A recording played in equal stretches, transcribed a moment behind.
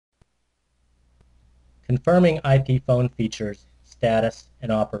Confirming IP phone features, status,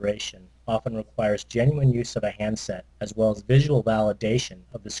 and operation often requires genuine use of a handset as well as visual validation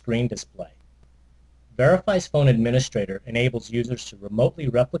of the screen display. Variphy's Phone Administrator enables users to remotely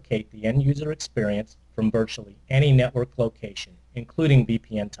replicate the end-user experience from virtually any network location, including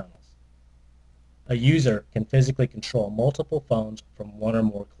VPN tunnels. A user can physically control multiple phones from one or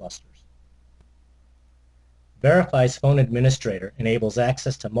more clusters. Variphy's Phone Administrator enables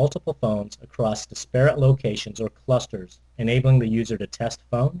access to multiple phones across disparate locations or clusters, enabling the user to test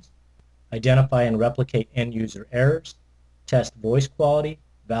phones, identify and replicate end-user errors, test voice quality,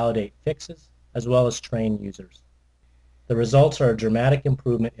 validate fixes, as well as train users. The results are a dramatic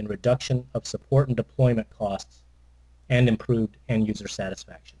improvement in reduction of support and deployment costs and improved end-user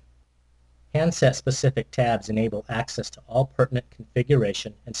satisfaction. Handset-specific tabs enable access to all pertinent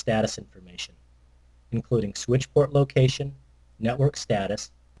configuration and status information, including switch port location, network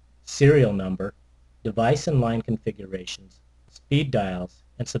status, serial number, device and line configurations, speed dials,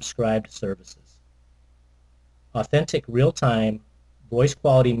 and subscribed services. Authentic real-time voice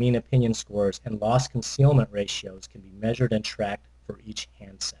quality mean opinion scores and loss concealment ratios can be measured and tracked for each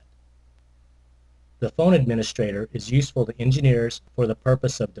handset. The Phone Administrator is useful to engineers for the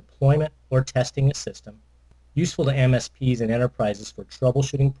purpose of deployment or testing a system, useful to MSPs and enterprises for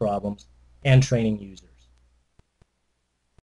troubleshooting problems, and training users.